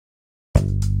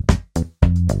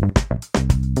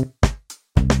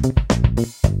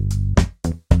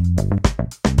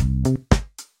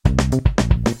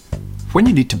When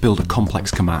you need to build a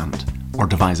complex command, or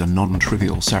devise a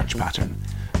non-trivial search pattern,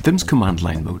 Vim's command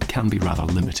line mode can be rather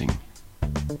limiting.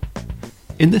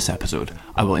 In this episode,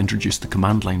 I will introduce the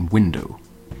command line window,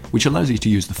 which allows you to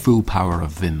use the full power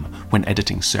of Vim when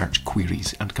editing search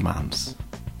queries and commands.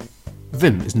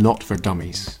 Vim is not for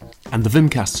dummies, and the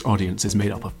Vimcast's audience is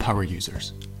made up of power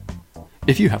users.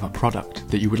 If you have a product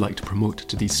that you would like to promote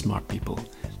to these smart people,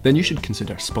 then you should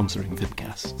consider sponsoring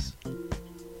Vimcasts.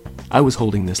 I was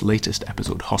holding this latest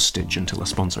episode hostage until a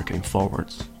sponsor came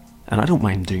forwards, and I don't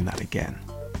mind doing that again.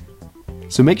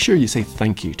 So make sure you say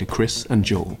thank you to Chris and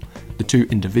Joel, the two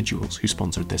individuals who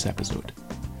sponsored this episode.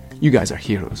 You guys are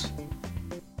heroes.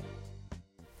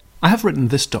 I have written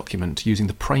this document using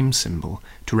the prime symbol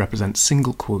to represent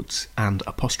single quotes and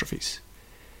apostrophes.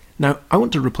 Now, I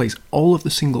want to replace all of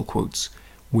the single quotes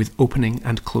with opening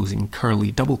and closing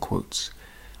curly double quotes.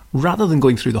 Rather than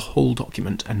going through the whole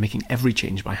document and making every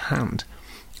change by hand,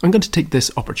 I'm going to take this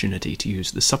opportunity to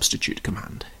use the substitute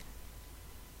command.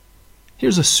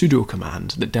 Here's a sudo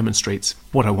command that demonstrates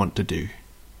what I want to do.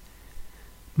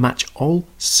 Match all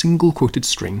single quoted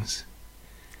strings,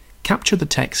 capture the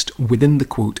text within the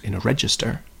quote in a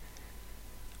register,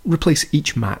 replace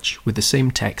each match with the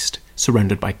same text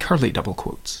surrounded by curly double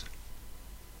quotes.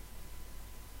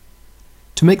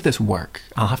 To make this work,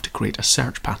 I'll have to create a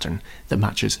search pattern that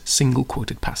matches single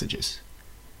quoted passages.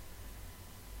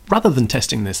 Rather than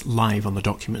testing this live on the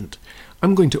document,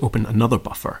 I'm going to open another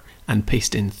buffer and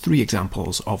paste in 3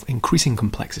 examples of increasing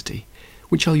complexity,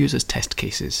 which I'll use as test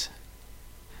cases.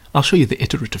 I'll show you the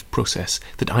iterative process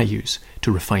that I use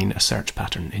to refine a search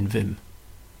pattern in Vim.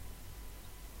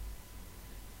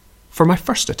 For my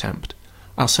first attempt,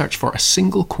 I'll search for a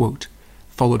single quote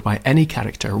followed by any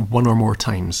character 1 or more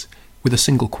times with a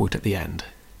single quote at the end.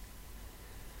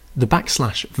 The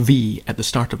 \V at the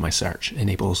start of my search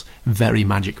enables very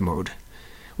magic mode,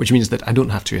 which means that I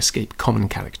don't have to escape common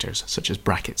characters such as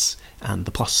brackets and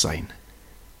the plus sign.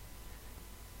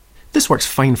 This works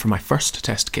fine for my first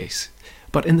test case,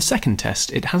 but in the second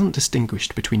test it hasn't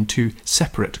distinguished between 2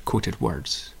 separate quoted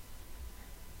words.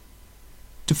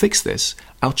 To fix this,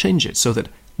 I'll change it so that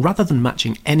rather than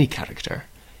matching any character,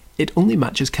 it only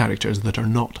matches characters that are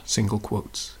not single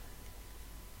quotes.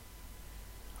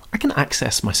 I can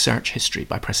access my search history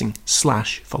by pressing /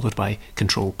 followed by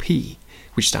Control P,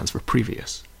 which stands for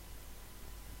previous.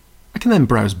 I can then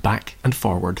browse back and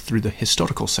forward through the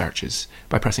historical searches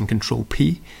by pressing Control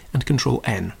P and Control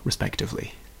N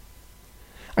respectively.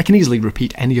 I can easily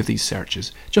repeat any of these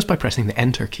searches just by pressing the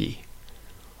Enter key,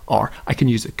 or I can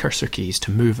use the cursor keys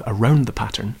to move around the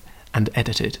pattern and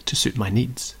edit it to suit my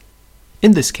needs.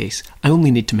 In this case, I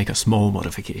only need to make a small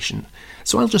modification,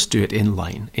 so I'll just do it in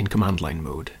line in command line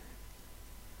mode.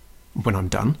 When I'm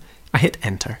done, I hit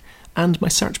Enter, and my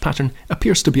search pattern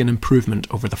appears to be an improvement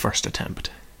over the first attempt.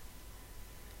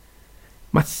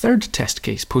 My third test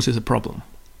case poses a problem.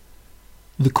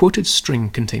 The quoted string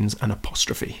contains an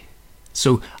apostrophe,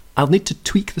 so I'll need to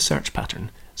tweak the search pattern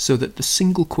so that the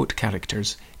single quote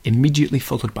characters immediately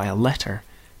followed by a letter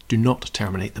do not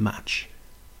terminate the match.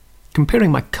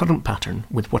 Comparing my current pattern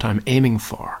with what I'm aiming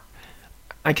for,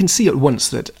 I can see at once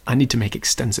that I need to make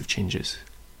extensive changes.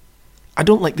 I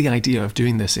don't like the idea of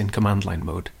doing this in command line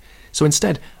mode, so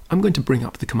instead I'm going to bring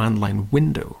up the command line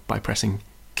window by pressing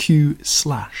Q/.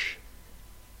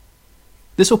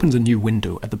 This opens a new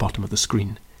window at the bottom of the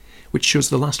screen, which shows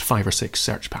the last 5 or 6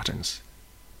 search patterns.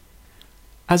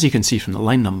 As you can see from the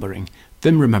line numbering,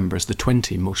 Vim remembers the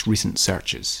 20 most recent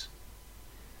searches.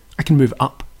 I can move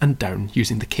up and down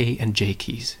using the K and J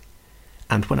keys,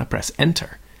 and when I press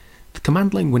Enter, the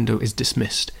command line window is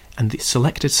dismissed and the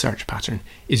selected search pattern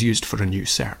is used for a new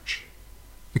search.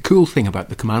 The cool thing about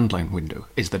the command line window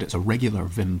is that it's a regular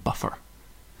Vim buffer,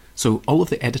 so all of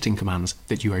the editing commands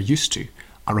that you are used to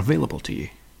are available to you.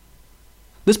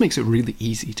 This makes it really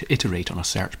easy to iterate on a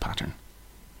search pattern.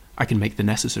 I can make the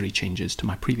necessary changes to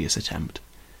my previous attempt.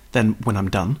 Then when I'm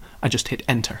done, I just hit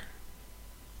Enter.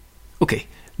 Okay,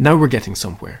 now we're getting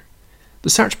somewhere. The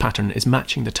search pattern is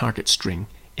matching the target string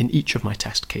in each of my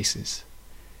test cases.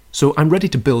 So I'm ready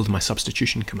to build my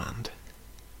substitution command.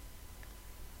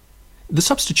 The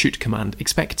substitute command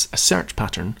expects a search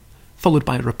pattern followed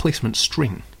by a replacement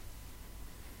string.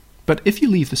 But if you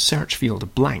leave the search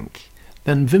field blank,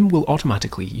 then Vim will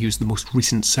automatically use the most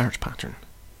recent search pattern.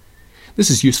 This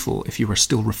is useful if you are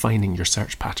still refining your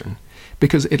search pattern,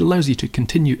 because it allows you to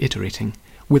continue iterating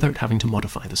without having to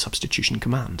modify the substitution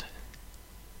command.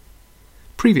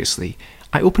 Previously,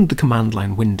 I opened the command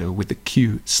line window with the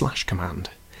Q/ command,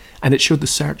 and it showed the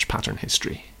search pattern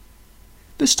history.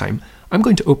 This time, I'm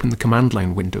going to open the command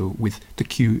line window with the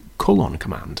q: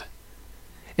 command.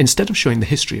 Instead of showing the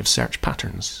history of search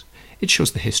patterns, it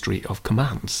shows the history of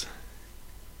commands.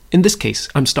 In this case,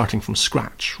 I'm starting from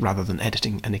scratch rather than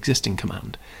editing an existing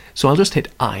command, so I'll just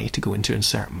hit I to go into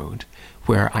insert mode,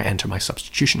 where I enter my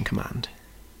substitution command.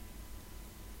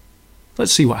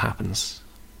 Let's see what happens.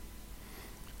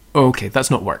 Okay,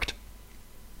 that's not worked.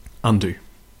 Undo.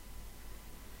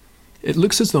 It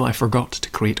looks as though I forgot to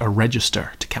create a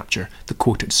register to capture the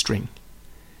quoted string.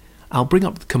 I'll bring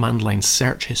up the command line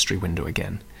search history window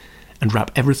again, and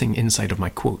wrap everything inside of my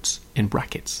quotes in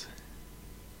brackets.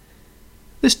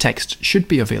 This text should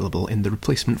be available in the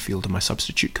replacement field of my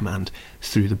substitute command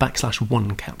through the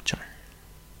 \1 captcha.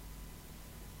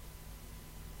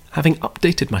 Having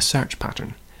updated my search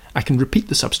pattern, I can repeat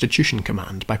the substitution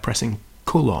command by pressing :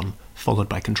 followed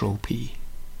by Control P.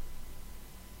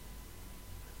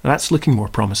 That's looking more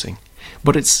promising,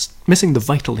 but it's missing the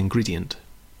vital ingredient.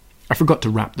 I forgot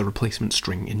to wrap the replacement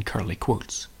string in curly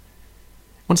quotes.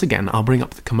 Once again, I'll bring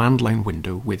up the command line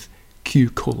window with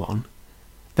q:,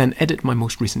 then edit my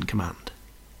most recent command.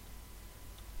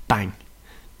 Bang!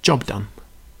 Job done.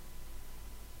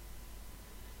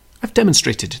 I've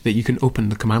demonstrated that you can open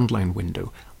the command line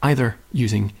window either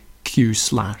using q/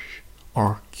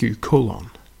 or q:.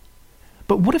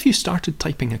 But what if you started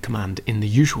typing a command in the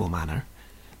usual manner,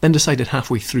 then decided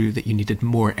halfway through that you needed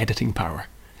more editing power,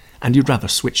 and you'd rather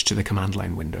switch to the command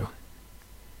line window?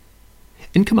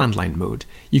 In command line mode,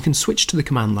 you can switch to the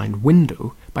command line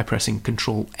window by pressing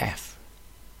Control F.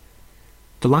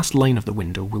 The last line of the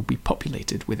window will be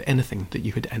populated with anything that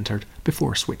you had entered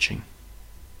before switching.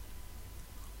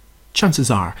 Chances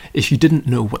are, if you didn't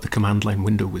know what the command line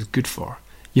window was good for,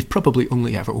 you've probably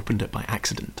only ever opened it by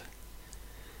accident.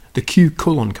 The q: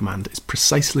 command is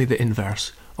precisely the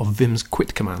inverse of Vim's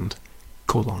quit command,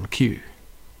 :q.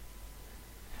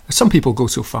 Some people go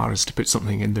so far as to put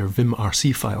something in their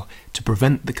vimrc file to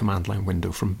prevent the command line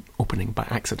window from opening by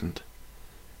accident.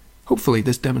 Hopefully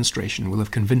this demonstration will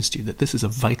have convinced you that this is a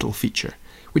vital feature,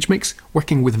 which makes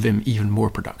working with Vim even more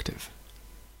productive.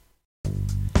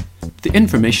 The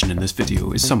information in this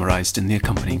video is summarised in the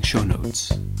accompanying show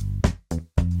notes.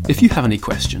 If you have any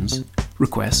questions,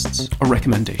 requests or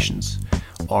recommendations,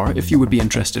 or if you would be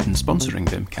interested in sponsoring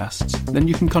Vimcasts, then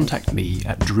you can contact me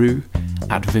at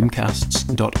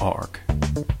drew@vimcasts.org.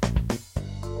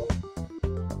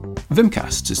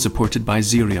 Vimcasts is supported by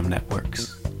Xerium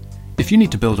Networks. If you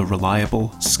need to build a reliable,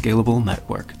 scalable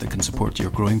network that can support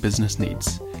your growing business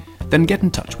needs, then get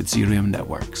in touch with Xerium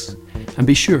Networks, and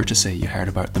be sure to say you heard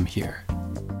about them here.